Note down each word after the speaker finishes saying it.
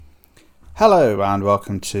Hello and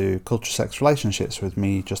welcome to Culture, Sex, Relationships with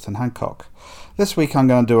me, Justin Hancock. This week I'm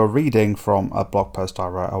going to do a reading from a blog post I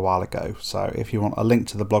wrote a while ago. So if you want a link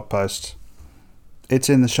to the blog post, it's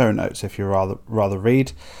in the show notes if you rather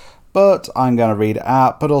read. But I'm going to read it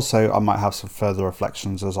out, but also I might have some further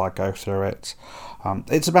reflections as I go through it.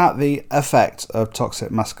 It's about the effect of toxic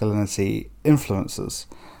masculinity influences.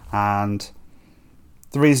 And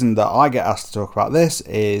the reason that I get asked to talk about this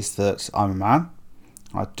is that I'm a man.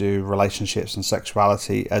 I do relationships and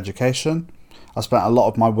sexuality education. I spent a lot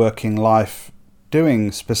of my working life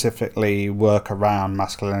doing specifically work around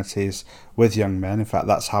masculinities with young men. In fact,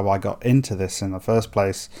 that's how I got into this in the first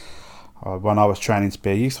place. When I was training to be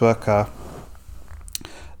a youth worker,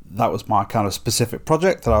 that was my kind of specific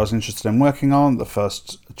project that I was interested in working on. The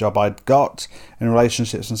first job I'd got in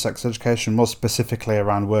relationships and sex education was specifically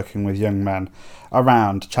around working with young men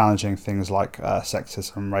around challenging things like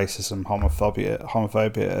sexism, racism,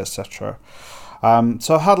 homophobia, etc.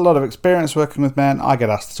 So I've had a lot of experience working with men. I get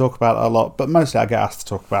asked to talk about it a lot, but mostly I get asked to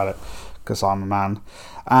talk about it because I'm a man,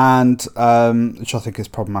 and which I think is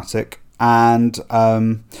problematic. And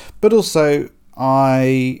but also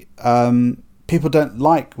people don't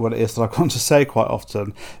like what it is that I want to say quite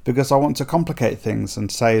often because I want to complicate things and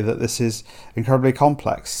say that this is incredibly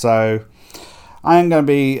complex. So I am going to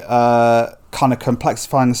be kind of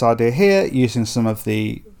complexifying this idea here using some of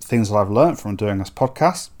the things that I've learned from doing this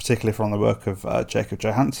podcast, particularly from the work of Jacob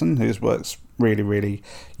Johansson, whose work's really, really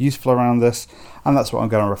useful around this, and that's what I'm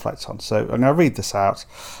going to reflect on. So I'm going to read this out.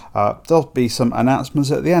 There'll be some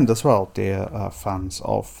announcements at the end as well, dear fans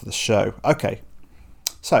of the show. Okay.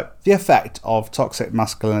 So, the effect of toxic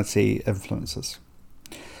masculinity influences.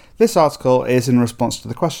 This article is in response to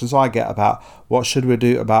the questions I get about what should we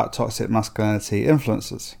do about toxic masculinity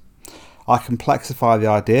influences. I complexify the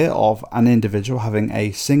idea of an individual having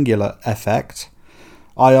a singular effect.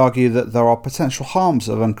 I argue that there are potential harms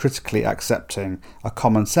of uncritically accepting a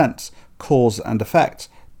common sense, cause and effect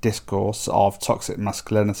discourse of toxic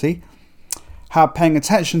masculinity. How paying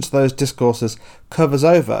attention to those discourses covers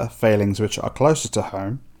over failings which are closer to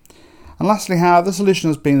home. And lastly, how the solution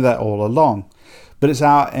has been there all along, but it's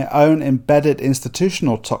our own embedded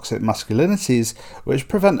institutional toxic masculinities which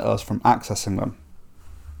prevent us from accessing them.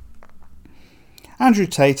 Andrew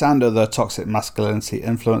Tate and other toxic masculinity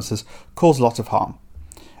influencers cause a lot of harm,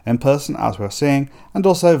 in person as we're seeing, and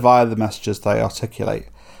also via the messages they articulate.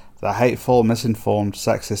 Their hateful, misinformed,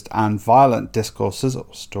 sexist and violent discourses or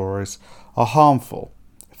stories are harmful.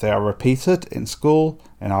 If they are repeated in school,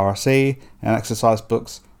 in RSE, in exercise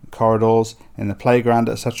books, in corridors, in the playground,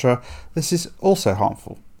 etc., this is also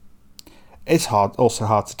harmful. It's also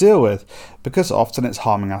hard to deal with because often it's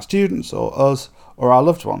harming our students or us or our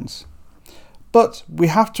loved ones. But we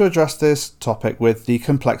have to address this topic with the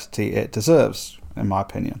complexity it deserves, in my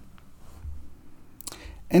opinion.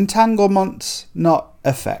 Entanglements, not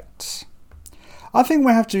effects. I think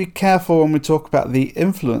we have to be careful when we talk about the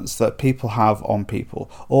influence that people have on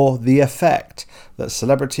people, or the effect that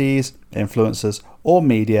celebrities, influencers, or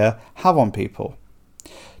media have on people.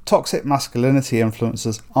 Toxic masculinity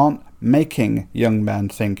influences aren't making young men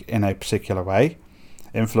think in a particular way.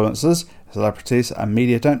 Influencers, celebrities, and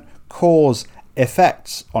media don't cause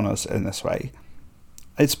effects on us in this way.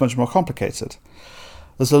 It's much more complicated.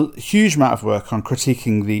 There's a huge amount of work on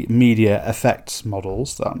critiquing the media effects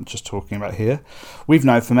models that I'm just talking about here. We've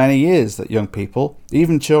known for many years that young people,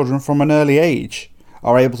 even children from an early age,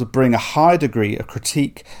 are able to bring a high degree of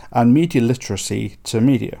critique and media literacy to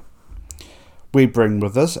media. We bring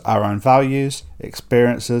with us our own values,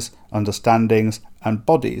 experiences, understandings, and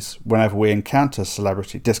bodies whenever we encounter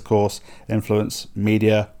celebrity discourse, influence,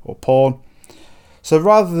 media, or porn. So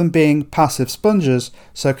rather than being passive sponges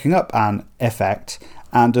soaking up an effect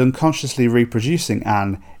and unconsciously reproducing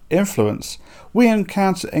an influence, we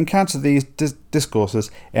encounter these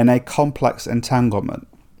discourses in a complex entanglement.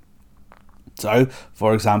 So,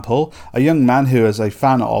 for example, a young man who is a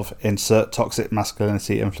fan of insert toxic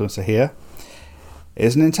masculinity influencer here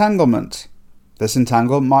is an entanglement. This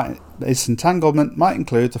entanglement might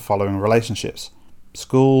include the following relationships: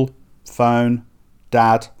 school, phone,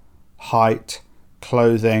 dad, height,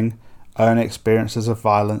 clothing, own experiences of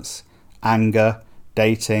violence, anger,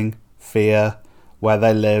 dating, fear, where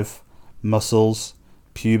they live, muscles,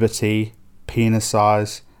 puberty, penis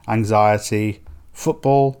size, anxiety,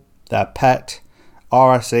 football, their pet,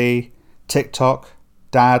 RSE, TikTok,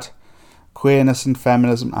 dad, queerness and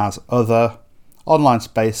feminism as other, online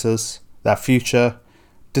spaces, their future,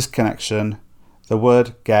 disconnection, the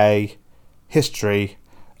word gay, history,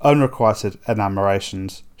 unrequited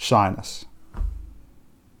enamorations, shyness.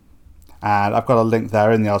 And I've got a link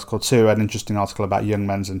there in the article to an interesting article about young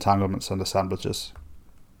men's entanglements and assemblages.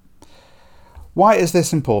 Why is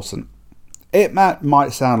this important? It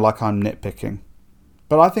might sound like I'm nitpicking,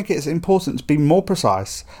 but I think it's important to be more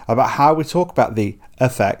precise about how we talk about the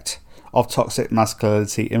effect of toxic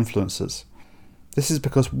masculinity influences. This is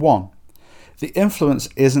because 1. The influence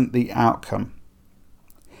isn't the outcome.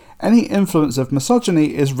 Any influence of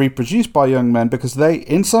misogyny is reproduced by young men because they,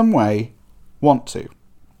 in some way, want to.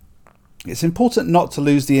 It's important not to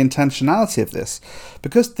lose the intentionality of this,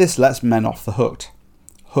 because this lets men off the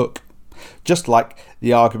hook. Just like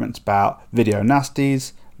the arguments about video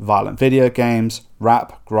nasties, violent video games,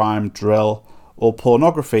 rap, grime, drill, or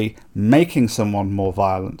pornography making someone more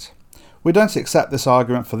violent. We don't accept this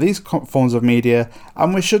argument for these forms of media,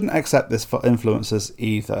 and we shouldn't accept this for influencers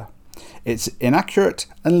either. It's inaccurate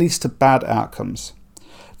and leads to bad outcomes.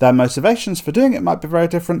 Their motivations for doing it might be very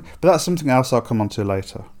different, but that's something else I'll come on to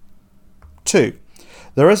later. 2.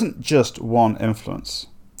 There isn't just one influence.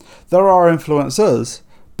 There are influencers,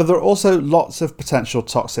 but there are also lots of potential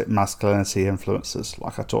toxic masculinity influences,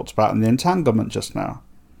 like I talked about in the entanglement just now.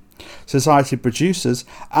 Society produces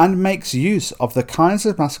and makes use of the kinds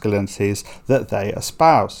of masculinities that they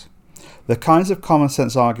espouse. The kinds of common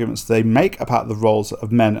sense arguments they make about the roles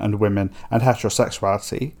of men and women and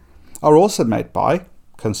heterosexuality are also made by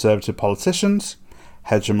conservative politicians,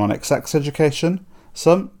 hegemonic sex education,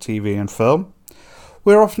 some TV and film.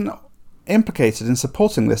 We're often implicated in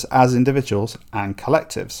supporting this as individuals and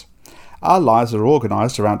collectives. Our lives are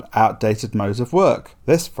organised around outdated modes of work.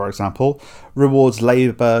 This, for example, rewards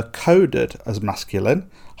labour coded as masculine,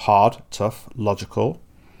 hard, tough, logical,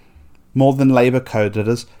 more than labour coded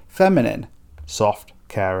as feminine, soft,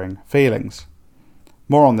 caring feelings.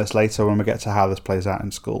 More on this later when we get to how this plays out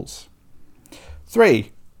in schools.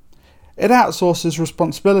 3. It outsources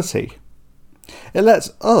responsibility. It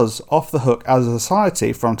lets us off the hook as a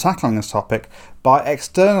society from tackling this topic by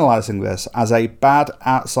externalising this as a bad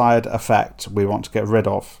outside effect we want to get rid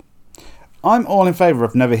of. I'm all in favour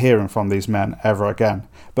of never hearing from these men ever again,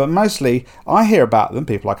 but mostly I hear about them,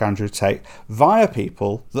 people like Andrew Tate, via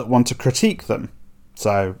people that want to critique them.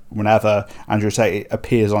 So whenever Andrew Tate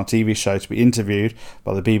appears on a TV show to be interviewed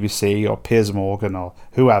by the BBC or Piers Morgan or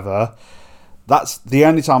whoever, that's the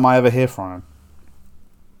only time I ever hear from him.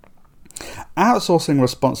 Outsourcing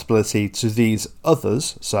responsibility to these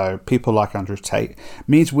others, so people like Andrew Tate,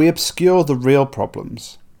 means we obscure the real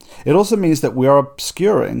problems. It also means that we are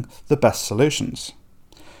obscuring the best solutions.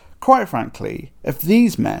 Quite frankly, if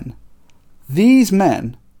these men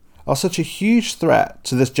are such a huge threat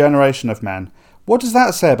to this generation of men, what does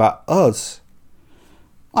that say about us?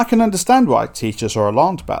 I can understand why teachers are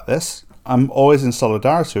alarmed about this. I'm always in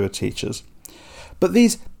solidarity with teachers. But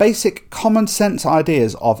these basic common sense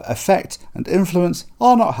ideas of effect and influence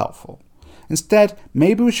are not helpful. Instead,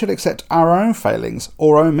 maybe we should accept our own failings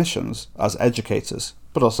or omissions as educators,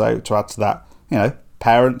 but also, to add to that,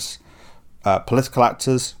 parents, political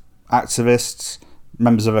actors, activists,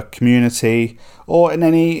 members of a community, or in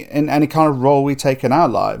any kind of role we take in our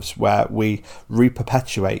lives where we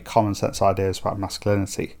re-perpetuate common sense ideas about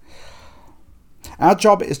masculinity. Our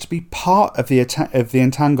job is to be part of the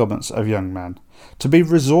entanglements of young men, to be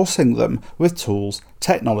resourcing them with tools,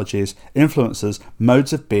 technologies, influences,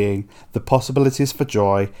 modes of being, the possibilities for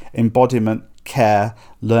joy, embodiment, care,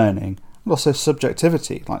 learning, and also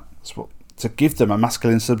subjectivity, to give them a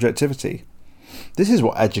masculine subjectivity. This is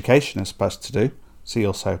what education is supposed to do. See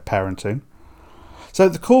also parenting. So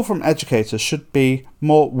the call from educators should be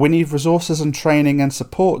more, we need resources and training and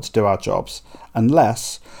support to do our jobs, and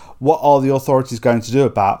less, what are the authorities going to do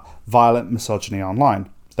about violent misogyny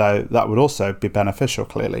online? Though that would also be beneficial,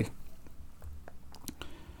 clearly.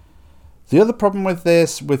 The other problem with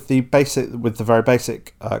this, with the very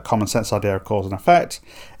basic common sense idea of cause and effect,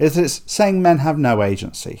 is that it's saying men have no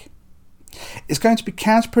agency. It's going to be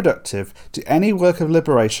counterproductive to any work of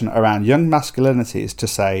liberation around young masculinities to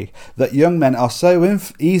say that young men are so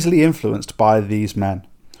easily influenced by these men.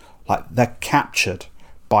 Like they're captured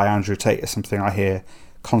by Andrew Tate is something I hear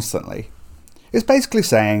constantly. It's basically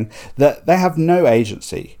saying that they have no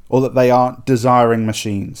agency or that they aren't desiring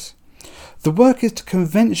machines. The work is to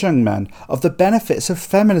convince young men of the benefits of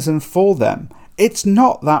feminism for them. It's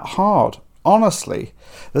not that hard, honestly.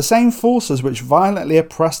 The same forces which violently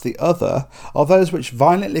oppress the other are those which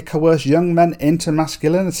violently coerce young men into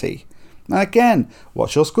masculinity. And again,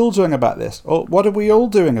 what's your school doing about this? Or what are we all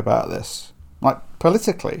doing about this?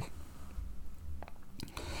 Politically.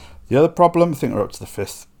 The other problem, I think we're up to the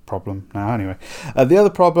 5th problem now anyway. The other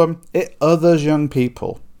problem, it others young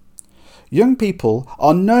people. Young people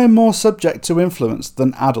are no more subject to influence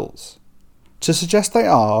than adults. To suggest they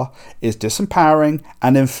are is disempowering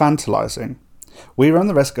and infantilizing. We run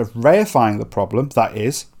the risk of reifying the problem, that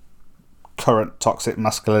is, current toxic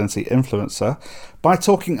masculinity influencer, by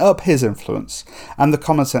talking up his influence and the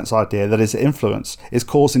common sense idea that his influence is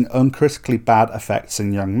causing uncritically bad effects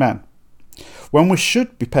in young men, when we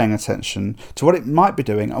should be paying attention to what it might be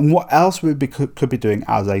doing and what else we could be doing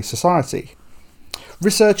as a society.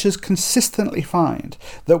 Researchers consistently find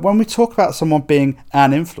that when we talk about someone being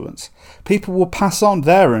an influence, people will pass on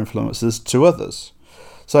their influences to others.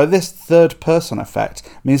 So this third person effect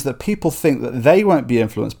means that people think that they won't be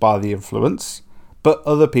influenced by the influence, but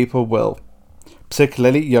other people will,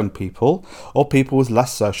 particularly young people or people with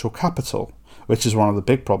less social capital, which is one of the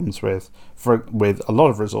big problems with a lot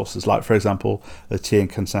of resources, like, for example, the tea and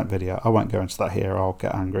consent video. I won't go into that here, I'll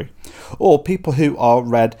get angry. Or people who are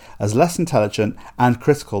read as less intelligent and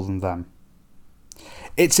critical than them.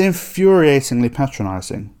 It's infuriatingly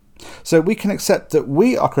patronising. So we can accept that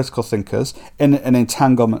we are critical thinkers in an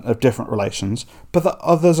entanglement of different relations, but that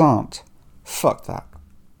others aren't. Fuck that.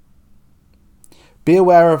 Be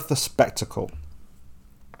aware of the spectacle.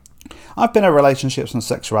 I've been a relationships and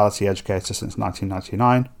sexuality educator since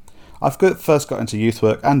 1999. I've first got into youth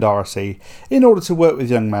work and RSE in order to work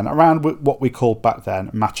with young men around what we called back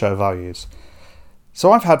then macho values.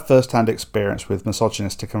 So I've had first-hand experience with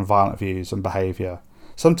misogynistic and violent views and behaviour.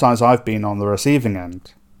 Sometimes I've been on the receiving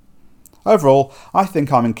end. Overall, I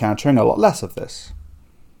think I'm encountering a lot less of this.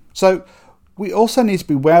 So we also need to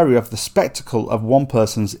be wary of the spectacle of one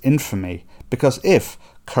person's infamy, because if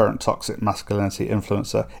current toxic masculinity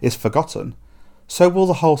influencer is forgotten, so will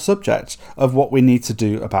the whole subject of what we need to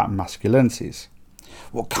do about masculinities.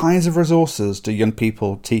 What kinds of resources do young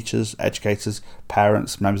people, teachers, educators,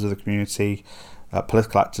 parents, members of the community,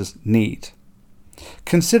 political actors need?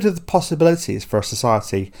 Consider the possibilities for a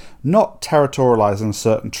society not territorialising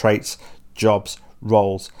certain traits, jobs,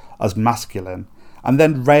 roles as masculine, and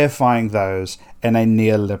then reifying those in a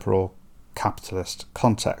neoliberal capitalist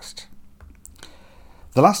context.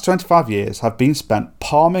 The last 25 years have been spent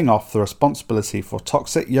palming off the responsibility for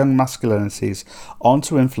toxic young masculinities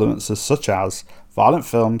onto influencers such as violent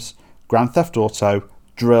films, Grand Theft Auto,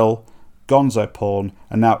 drill, gonzo porn,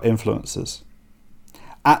 and now influencers.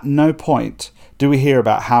 At no point do we hear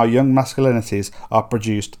about how young masculinities are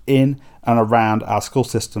produced in and around our school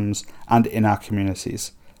systems and in our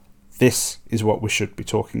communities. This is what we should be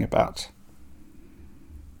talking about.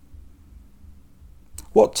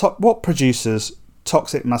 What produces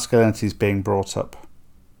toxic masculinities being brought up?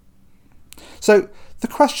 So the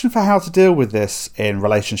question for how to deal with this in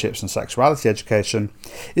relationships and sexuality education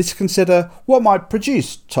is to consider what might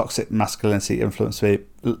produce toxic masculinity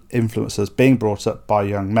influences being brought up by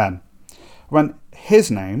young men. When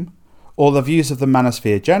his name, or the views of the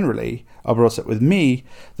manosphere generally, are brought up with me,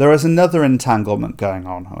 there is another entanglement going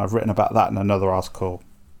on, and I've written about that in another article.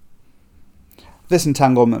 This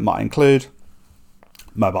entanglement might include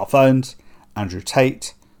mobile phones, Andrew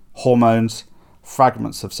Tate, hormones,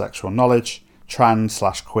 fragments of sexual knowledge,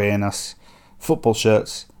 trans/queerness, football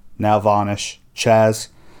shirts, nail varnish, chairs,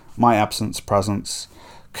 my absence presence,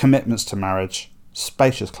 commitments to marriage,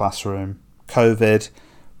 spacious classroom, COVID,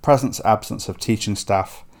 presence/absence of teaching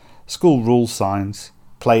staff, school rule signs,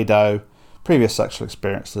 Play-Doh, previous sexual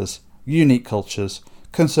experiences, unique cultures,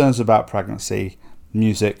 concerns about pregnancy,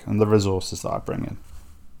 music, and the resources that I bring in.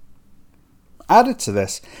 Added to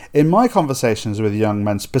this, in my conversations with young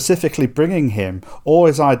men specifically bringing him or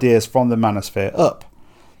his ideas from the manosphere up,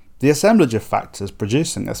 the assemblage of factors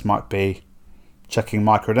producing this might be checking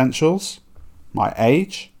my credentials, my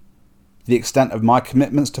age, the extent of my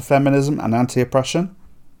commitments to feminism and anti-oppression,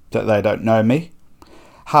 that they don't know me,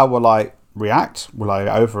 how will I react, will I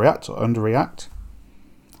overreact or underreact,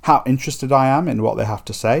 how interested I am in what they have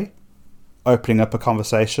to say, opening up a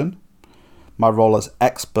conversation, my role as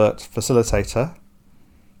expert facilitator,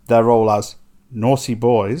 their role as naughty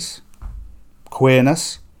boys,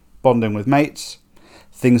 queerness, bonding with mates,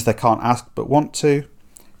 things they can't ask but want to,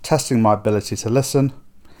 testing my ability to listen,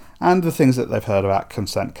 and the things that they've heard about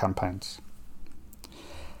consent campaigns.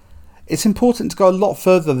 It's important to go a lot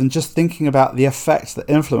further than just thinking about the effect that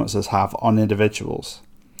influencers have on individuals.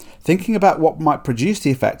 Thinking about what might produce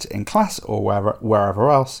the effect in class or wherever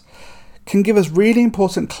else can give us really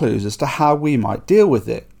important clues as to how we might deal with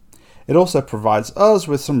it. It also provides us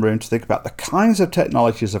with some room to think about the kinds of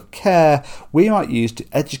technologies of care we might use to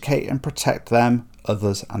educate and protect them,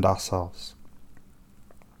 others, and ourselves.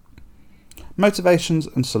 Motivations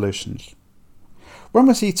and solutions. When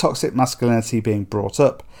we see toxic masculinity being brought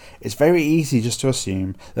up, it's very easy just to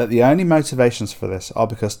assume that the only motivations for this are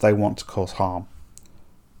because they want to cause harm.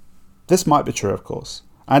 This might be true, of course,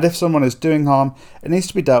 And if someone is doing harm, it needs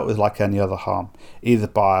to be dealt with like any other harm, either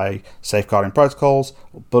by safeguarding protocols,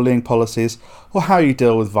 or bullying policies, or how you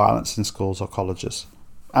deal with violence in schools or colleges.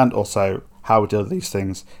 And also how we deal with these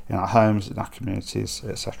things in our homes, in our communities,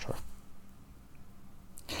 etc.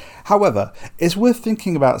 However, it's worth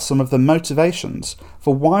thinking about some of the motivations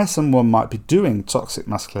for why someone might be doing toxic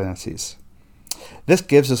masculinities. This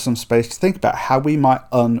gives us some space to think about how we might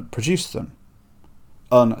produce them,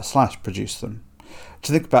 to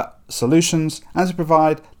think about solutions and to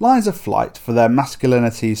provide lines of flight for their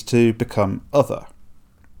masculinities to become other.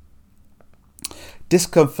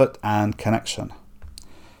 Discomfort and connection.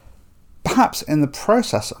 Perhaps in the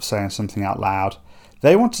process of saying something out loud,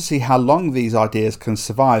 they want to see how long these ideas can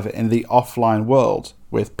survive in the offline world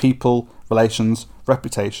with people, relations,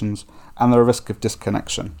 reputations, and the risk of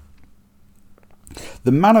disconnection.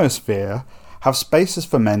 The manosphere have spaces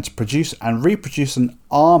for men to produce and reproduce an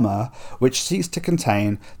armour which seeks to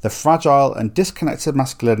contain the fragile and disconnected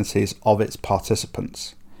masculinities of its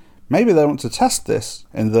participants. Maybe they want to test this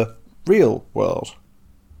in the real world.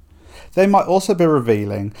 They might also be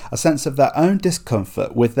revealing a sense of their own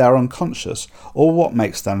discomfort with their unconscious or what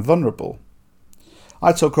makes them vulnerable.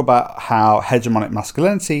 I talk about how hegemonic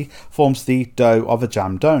masculinity forms the dough of a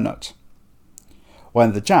jam donut.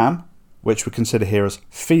 When the jam, which we consider here as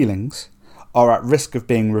feelings, are at risk of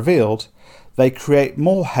being revealed, they create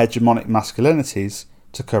more hegemonic masculinities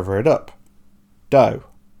to cover it up. Dough.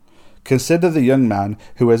 Consider the young man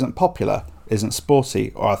who isn't popular, isn't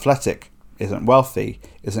sporty or athletic, isn't wealthy,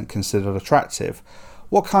 isn't considered attractive.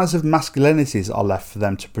 What kinds of masculinities are left for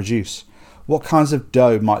them to produce? What kinds of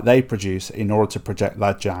dough might they produce in order to project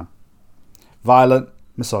that jam? Violent,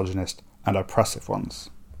 misogynist, and oppressive ones.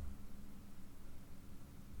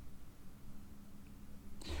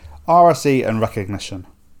 RSE and recognition.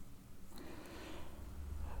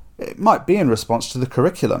 It might be in response to the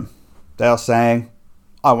curriculum. They are saying,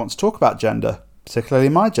 I want to talk about gender, particularly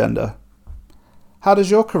my gender. How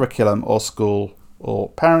does your curriculum or school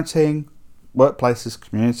or parenting, workplaces,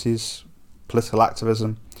 communities, political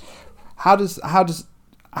activism, how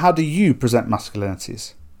do you present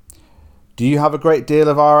masculinities? Do you have a great deal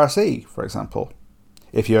of RSE, for example?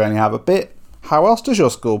 If you only have a bit, how else does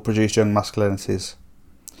your school produce young masculinities?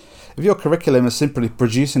 If your curriculum is simply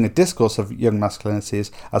producing a discourse of young masculinities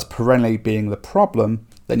as perennially being the problem,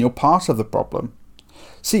 then you're part of the problem.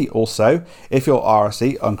 See also if your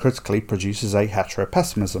RSE uncritically produces a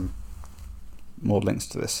heteropessimism. More links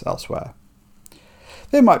to this elsewhere.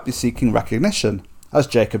 They might be seeking recognition, as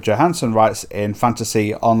Jacob Johansson writes in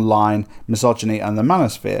Fantasy, Online, Misogyny and the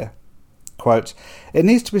Manosphere. Quote, it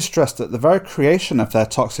needs to be stressed that the very creation of their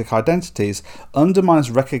toxic identities undermines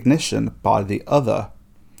recognition by the other.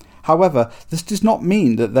 However, this does not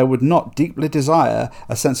mean that they would not deeply desire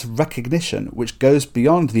a sense of recognition which goes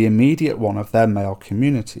beyond the immediate one of their male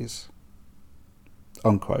communities.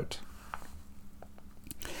 Unquote.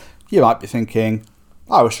 You might be thinking,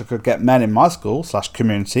 I wish I could get men in my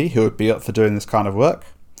school/community who would be up for doing this kind of work.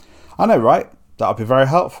 I know, right? That would be very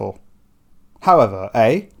helpful. However,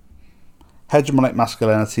 A, hegemonic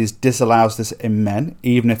masculinities disallows this in men,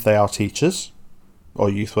 even if they are teachers,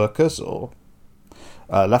 or youth workers, or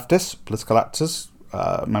leftists, political actors,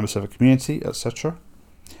 members of a community, etc.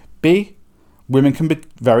 B, women can be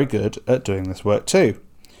very good at doing this work too.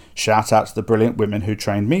 Shout out to the brilliant women who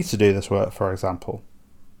trained me to do this work, for example.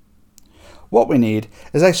 What we need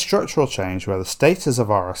is a structural change where the status of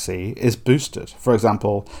RSE is boosted. For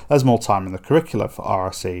example, there's more time in the curricula for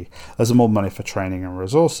RSE, there's more money for training and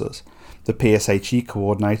resources, the PSHE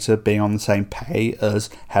coordinator being on the same pay as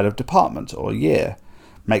head of department or year.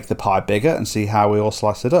 Make the pie bigger and see how we all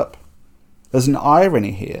slice it up. There's an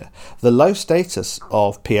irony here. The low status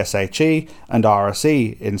of PSHE and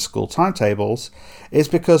RSE in school timetables is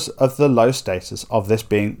because of the low status of this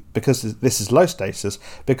being, because this is low status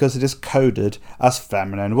because it is coded as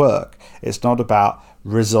feminine work. It's not about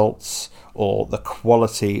results or the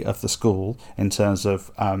quality of the school in terms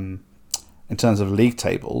of league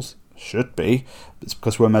tables. Should be. It's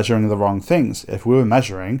because we're measuring the wrong things. If we were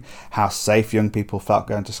measuring how safe young people felt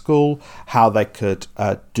going to school, how they could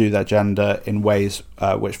do their gender in ways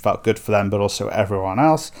which felt good for them but also everyone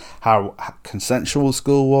else, how consensual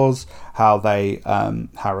school was, how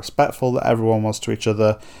respectful that everyone was to each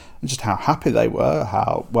other, and just how happy they were,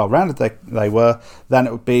 how well-rounded they were, then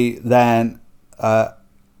it would be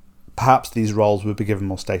perhaps these roles would be given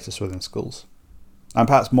more status within schools. And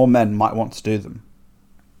perhaps more men might want to do them.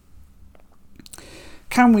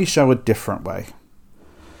 Can we show a different way?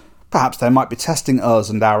 Perhaps they might be testing us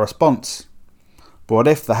and our response. But what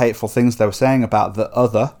if the hateful things they were saying about the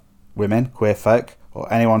other, women, queer folk,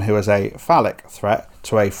 or anyone who is a phallic threat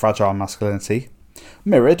to a fragile masculinity,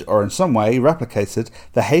 mirrored or in some way replicated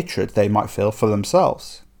the hatred they might feel for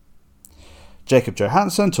themselves. Jacob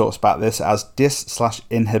Johansson talks about this as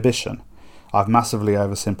dis/inhibition. I've massively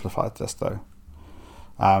oversimplified this though.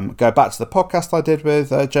 Go back to the podcast I did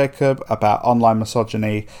with Jacob about online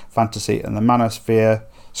misogyny, fantasy and the manosphere.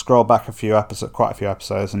 Scroll back quite a few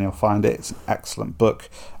episodes and you'll find it's an excellent book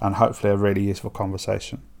and hopefully a really useful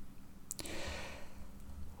conversation.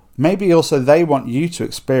 Maybe also they want you to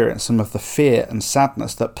experience some of the fear and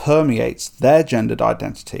sadness that permeates their gendered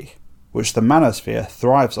identity, which the manosphere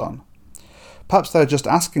thrives on. Perhaps they're just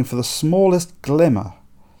asking for the smallest glimmer,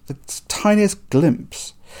 the tiniest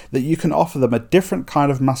glimpse, that you can offer them a different kind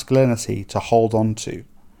of masculinity to hold on to.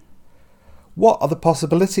 What are the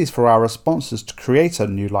possibilities for our responses to create a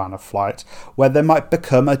new line of flight where they might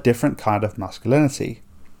become a different kind of masculinity?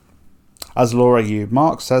 As Laura Yu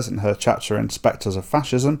Marks says in her chapter in Spectres of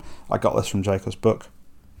Fascism, I got this from Jacob's book,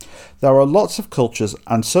 there are lots of cultures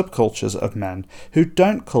and subcultures of men who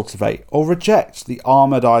don't cultivate or reject the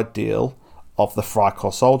armoured ideal of the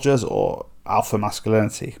Freikorps soldiers or alpha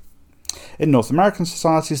masculinity. In North American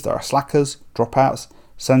societies there are slackers, dropouts,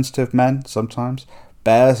 sensitive men sometimes,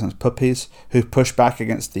 bears and puppies who push back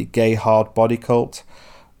against the gay hard body cult,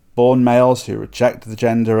 born males who reject the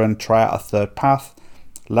gender and try out a third path,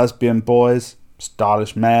 lesbian boys,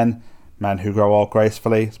 stylish men, men who grow old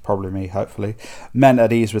gracefully, it's probably me hopefully, men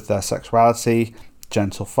at ease with their sexuality,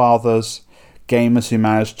 gentle fathers, gamers who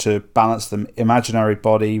manage to balance the imaginary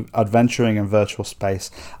body adventuring in virtual space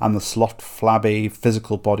and the soft, flabby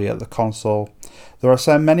physical body at the console. There are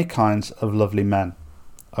so many kinds of lovely men."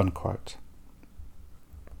 Unquote.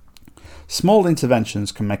 Small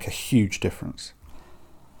interventions can make a huge difference.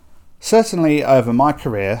 Certainly over my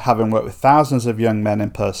career, having worked with thousands of young men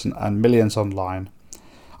in person and millions online,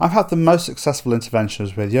 I've had the most successful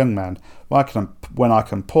interventions with young men when I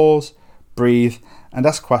can pause, breathe and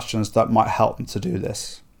ask questions that might help them to do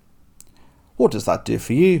this. What does that do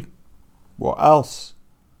for you? What else?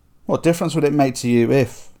 What difference would it make to you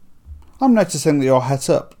if? I'm noticing that your head's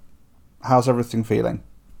up. How's everything feeling?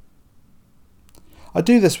 I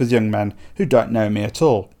do this with young men who don't know me at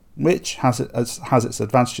all, which has its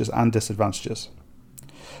advantages and disadvantages.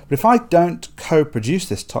 But if I don't co-produce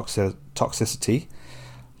this toxicity,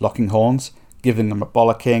 locking horns, giving them a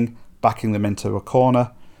bollocking, backing them into a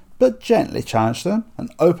corner, but gently challenge them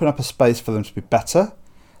and open up a space for them to be better,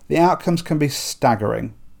 the outcomes can be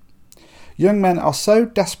staggering. Young men are so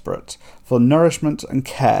desperate for nourishment and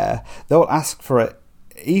care, they will ask for it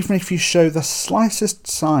even if you show the slightest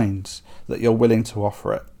signs that you're willing to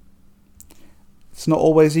offer it. It's not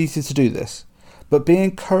always easy to do this, but be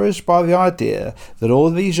encouraged by the idea that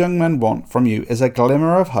all these young men want from you is a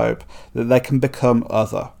glimmer of hope that they can become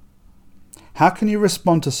other. How can you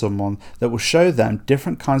respond to someone that will show them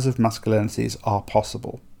different kinds of masculinities are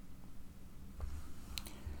possible?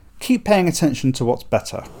 Keep paying attention to what's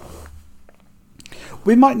better.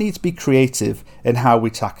 We might need to be creative in how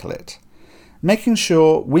we tackle it, making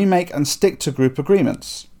sure we make and stick to group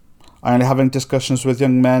agreements, only having discussions with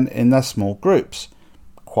young men in their small groups,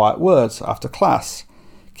 quiet words after class,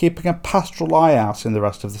 keeping a pastoral eye out in the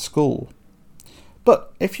rest of the school.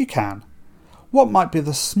 But if you can, what might be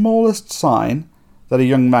the smallest sign that a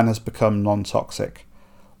young man has become non-toxic?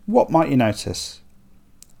 What might you notice?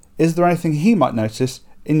 Is there anything he might notice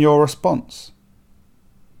in your response?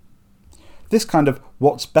 This kind of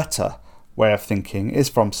what's better way of thinking is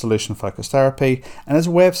from solution-focused therapy and is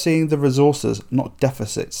a way of seeing the resources, not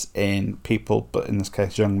deficits, in people, but in this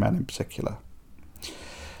case young men in particular.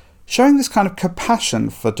 Showing this kind of compassion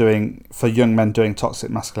for young men doing toxic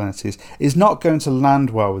masculinities is not going to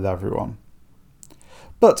land well with everyone.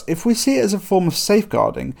 But if we see it as a form of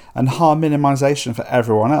safeguarding and harm minimisation for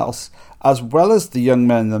everyone else, as well as the young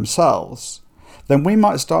men themselves, then we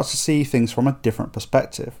might start to see things from a different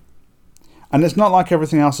perspective. And it's not like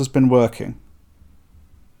everything else has been working.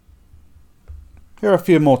 Here are a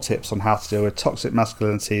few more tips on how to deal with toxic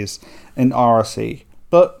masculinities in RSE,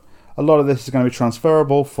 but a lot of this is going to be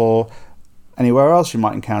transferable for anywhere else you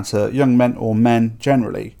might encounter young men or men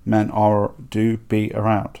generally. Men do be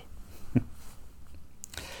around.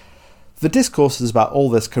 The discourses about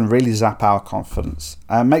all this can really zap our confidence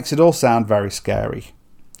and makes it all sound very scary.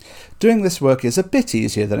 Doing this work is a bit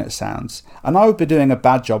easier than it sounds, and I would be doing a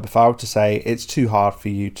bad job if I were to say it's too hard for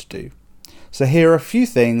you to do. So here are a few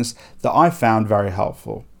things that I found very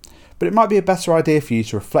helpful, but it might be a better idea for you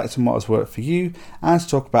to reflect on what has worked for you and to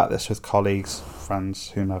talk about this with colleagues,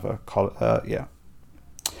 friends, whomever.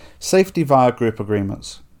 Safety via group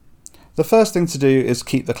agreements. The first thing to do is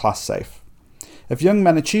keep the class safe. If young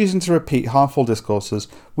men are choosing to repeat harmful discourses,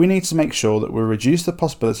 we need to make sure that we reduce the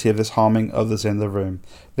possibility of this harming others in the room.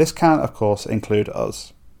 This can, of course, include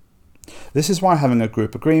us. This is why having a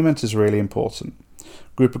group agreement is really important.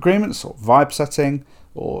 Group agreements, or vibe setting,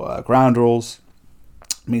 or ground rules,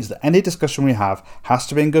 means that any discussion we have has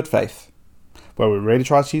to be in good faith, where we really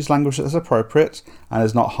try to use language that is appropriate and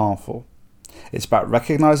is not harmful. It's about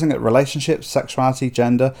recognising that relationships, sexuality,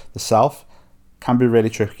 gender, the self, can be really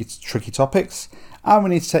tricky topics, and we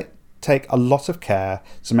need to take a lot of care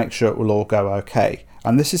to make sure it will all go okay,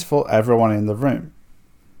 and this is for everyone in the room.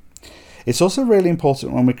 It's also really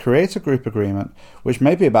important when we create a group agreement, which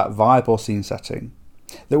may be about vibe or scene setting,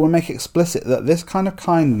 that we make explicit that this kind of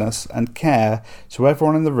kindness and care to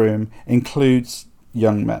everyone in the room includes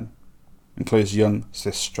young men, includes young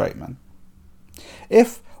cis straight men.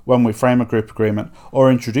 If, when we frame a group agreement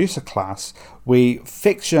or introduce a class, we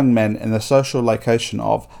fix young men in the social location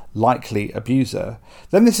of likely abuser,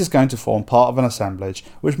 then this is going to form part of an assemblage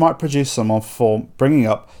which might produce bringing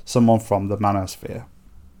up someone from the manosphere.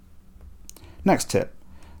 Next tip,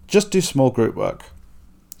 just do small group work.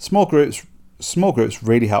 Small groups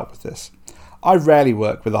really help with this. I rarely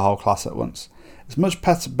work with the whole class at once. It's much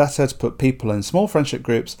better to put people in small friendship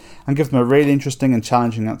groups and give them a really interesting and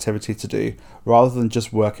challenging activity to do, rather than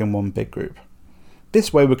just work in one big group.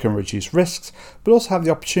 This way we can reduce risks, but also have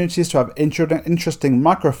the opportunities to have interesting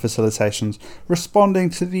micro-facilitations responding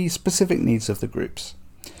to the specific needs of the groups.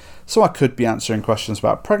 So I could be answering questions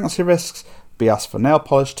about pregnancy risks, be asked for nail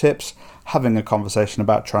polish tips, having a conversation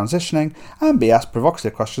about transitioning, and be asked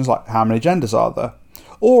provocative questions like how many genders are there,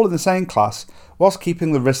 all in the same class, whilst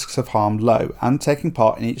keeping the risks of harm low and taking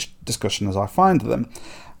part in each discussion as I find them,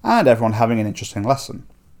 and everyone having an interesting lesson.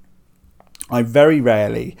 I very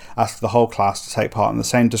rarely ask the whole class to take part in the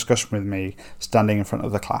same discussion with me, standing in front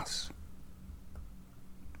of the class.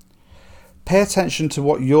 Pay attention to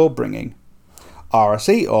what you're bringing.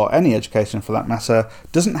 RSE, or any education for that matter,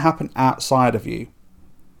 doesn't happen outside of you.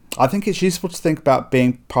 I think it's useful to think about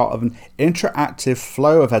being part of an interactive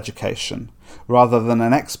flow of education, rather than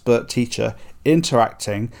an expert teacher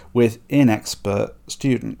interacting with inexpert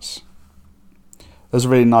students. There's a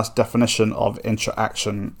really nice definition of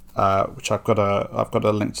interaction, which I've got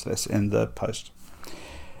a link to this in the post.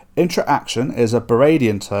 Interaction is a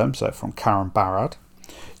Baradian term, so from Karen Barad,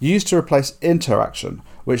 used to replace interaction,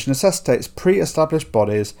 which necessitates pre-established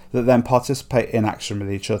bodies that then participate in action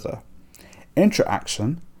with each other.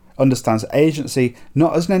 Interaction understands agency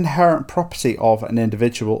not as an inherent property of an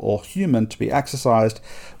individual or human to be exercised,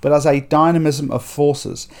 but as a dynamism of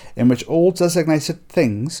forces in which all designated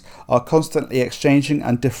things are constantly exchanging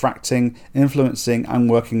and diffracting, influencing and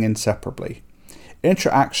working inseparably.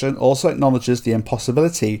 Interaction also acknowledges the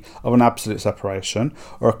impossibility of an absolute separation,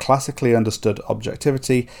 or a classically understood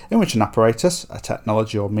objectivity in which an apparatus, a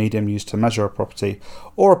technology or medium used to measure a property,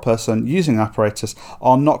 or a person using an apparatus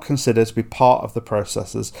are not considered to be part of the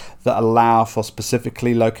processes that allow for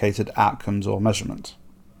specifically located outcomes or measurement.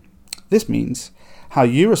 This means how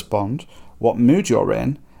you respond, what mood you're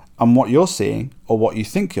in, and what you're seeing, or what you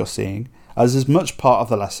think you're seeing, as much part of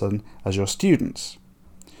the lesson as your students.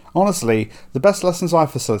 Honestly, the best lessons I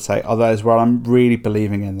facilitate are those where I'm really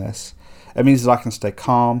believing in this. It means that I can stay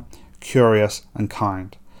calm, curious and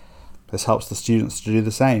kind. This helps the students to do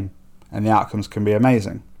the same, and the outcomes can be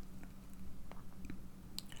amazing.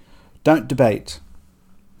 Don't debate.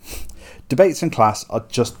 Debates in class are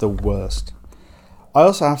just the worst. I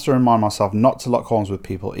also have to remind myself not to lock horns with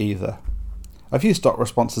people either. A few stock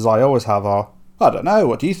responses I always have are, I don't know,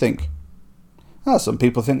 what do you think? Oh, some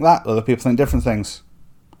people think that, other people think different things.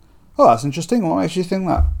 Oh, that's interesting. What makes you think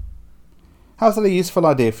that? How's that a useful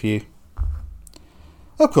idea for you?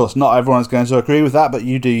 Of course, not everyone's going to agree with that, but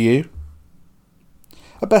you do you.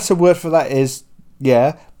 A better word for that is,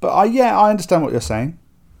 I understand what you're saying.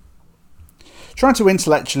 Trying to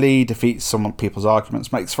intellectually defeat people's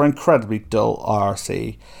arguments makes for incredibly dull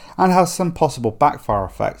RSE and has some possible backfire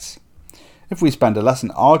effects. If we spend a lesson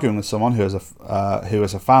arguing with someone who is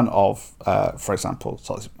a fan of, for example,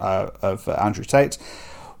 of Andrew Tate,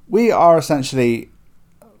 we are essentially.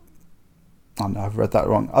 Oh no, I've read that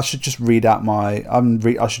wrong. I should just read out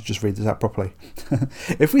I should just read this out properly.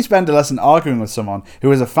 If we spend a lesson arguing with someone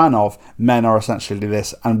who is a fan of men are essentially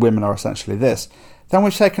this and women are essentially this, then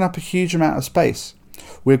we've taken up a huge amount of space.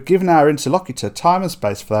 We've given our interlocutor time and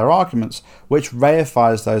space for their arguments, which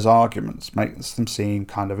reifies those arguments, makes them seem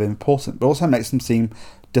kind of important, but also makes them seem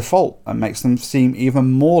default and makes them seem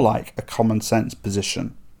even more like a common sense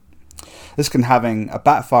position. This can have a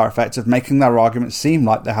backfire effect of making their arguments seem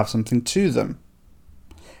like they have something to them.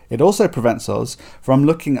 It also prevents us from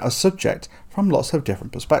looking at a subject from lots of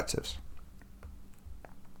different perspectives.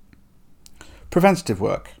 Preventative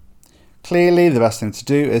work. Clearly, the best thing to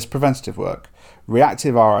do is preventative work.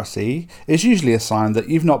 Reactive RSE is usually a sign that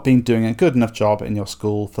you've not been doing a good enough job in your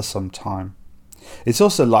school for some time. It's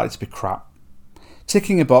also likely to be crap.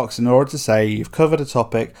 Ticking a box in order to say you've covered a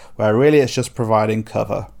topic where really it's just providing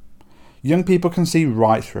cover. Young people can see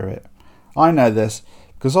right through it. I know this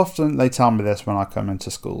because often they tell me this when I come into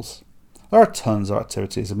schools. There are tons of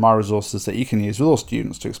activities and my resources that you can use with all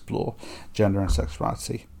students to explore gender and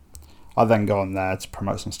sexuality. I then go on there to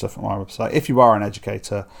promote some stuff on my website. If you are an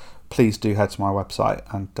educator, please do head to my website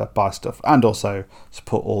and buy stuff, and also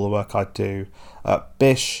support all the work I do at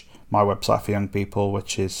Bish, my website for young people,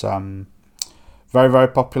 which is very, very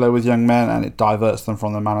popular with young men, and it diverts them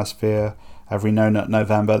from the manosphere. Every No Nut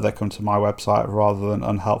November they come to my website rather than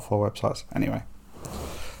unhelpful websites. Anyway,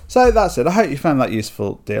 so that's it. I hope you found that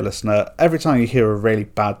useful, dear listener. Every time you hear a really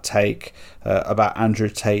bad take about Andrew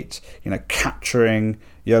Tate, capturing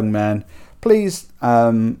young men, please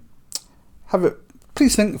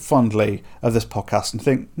please think fondly of this podcast and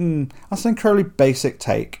think, that's an incredibly basic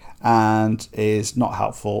take and is not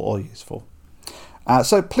helpful or useful.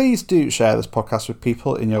 So please do share this podcast with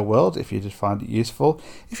people in your world if you did find it useful.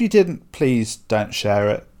 If you didn't, please don't share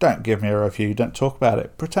it. Don't give me a review. Don't talk about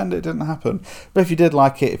it. Pretend it didn't happen. But if you did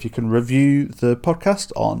like it, if you can review the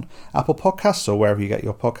podcast on Apple Podcasts or wherever you get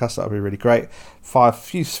your podcasts, that would be really great.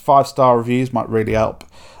 Few 5-star reviews might really help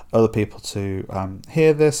other people to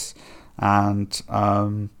hear this. And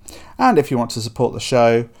if you want to support the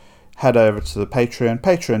show, head over to the Patreon,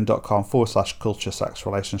 patreon.com/culture sex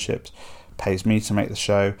relationships. Pays me to make the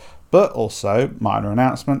show, but also, minor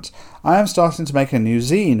announcement, I am starting to make a new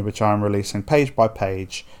zine which I am releasing page by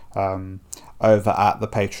page over at the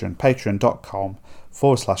Patreon,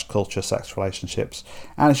 patreon.com/culture sex relationships,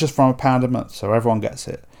 and it's just from £1 a month, so everyone gets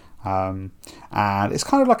it. And it's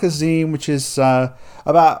kind of like a zine which is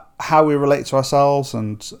about how we relate to ourselves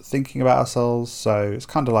and thinking about ourselves. So it's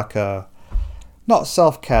kind of like a, not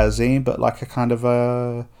self-care zine, but like a kind of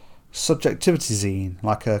a subjectivity zine,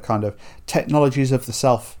 like a kind of technologies of the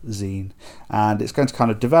self zine. And it's going to kind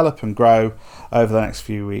of develop and grow over the next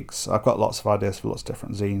few weeks. I've got lots of ideas for lots of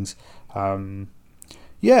different zines. And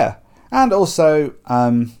also,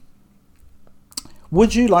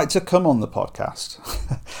 would you like to come on the podcast?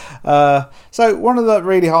 So one of the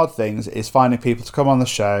really hard things is finding people to come on the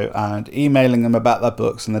show and emailing them about their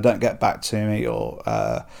books and they don't get back to me, or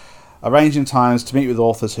arranging times to meet with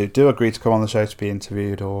authors who do agree to come on the show to be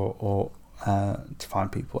interviewed, or to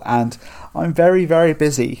find people. And I'm very, very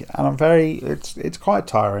busy, and it's quite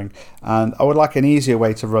tiring, and I would like an easier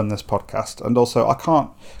way to run this podcast. And also I can't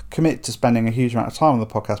commit to spending a huge amount of time on the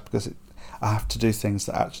podcast because I have to do things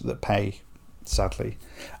that pay, sadly.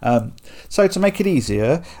 So to make it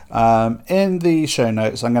easier, in the show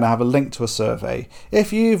notes I'm going to have a link to a survey.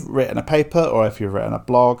 If you've written a paper, or if you've written a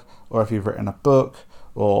blog, or if you've written a book,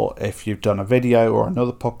 or if you've done a video or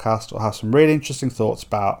another podcast, or have some really interesting thoughts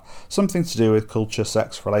about something to do with culture,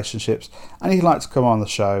 sex, relationships, and you'd like to come on the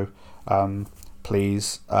show,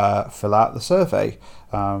 please fill out the survey.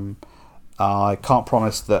 I can't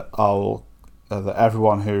promise that that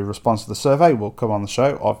everyone who responds to the survey will come on the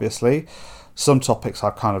show, obviously. Some topics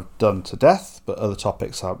I've kind of done to death, but other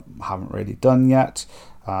topics I haven't really done yet,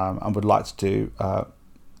 and would like to do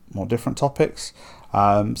more different topics.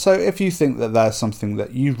 So if you think that there's something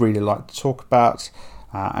that you'd really like to talk about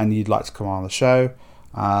and you'd like to come on the show,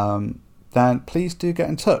 then please do get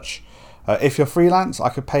in touch. If you're freelance, I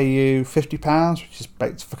could pay you £50, which is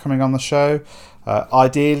baked for coming on the show.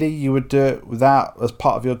 Ideally, you would do it as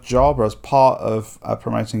part of your job, or as part of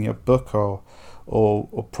promoting your book or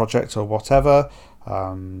project or whatever.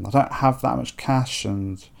 I don't have that much cash,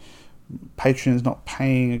 and Patreon is not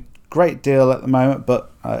paying a great deal at the moment,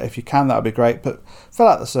 but if you can, that would be great. But fill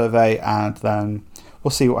out the survey and then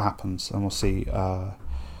we'll see what happens, and we'll see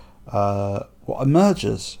what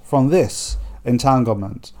emerges from this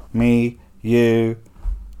entanglement. Me, you,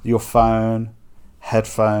 your phone,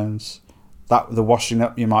 headphones, the washing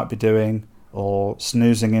up you might be doing, or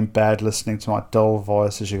snoozing in bed listening to my dull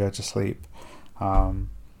voice as you go to sleep. So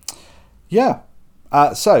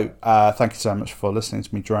thank you so much for listening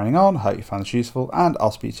to me droning on. Hope you found this useful, and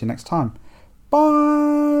I'll speak to you next time.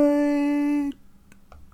 Bye.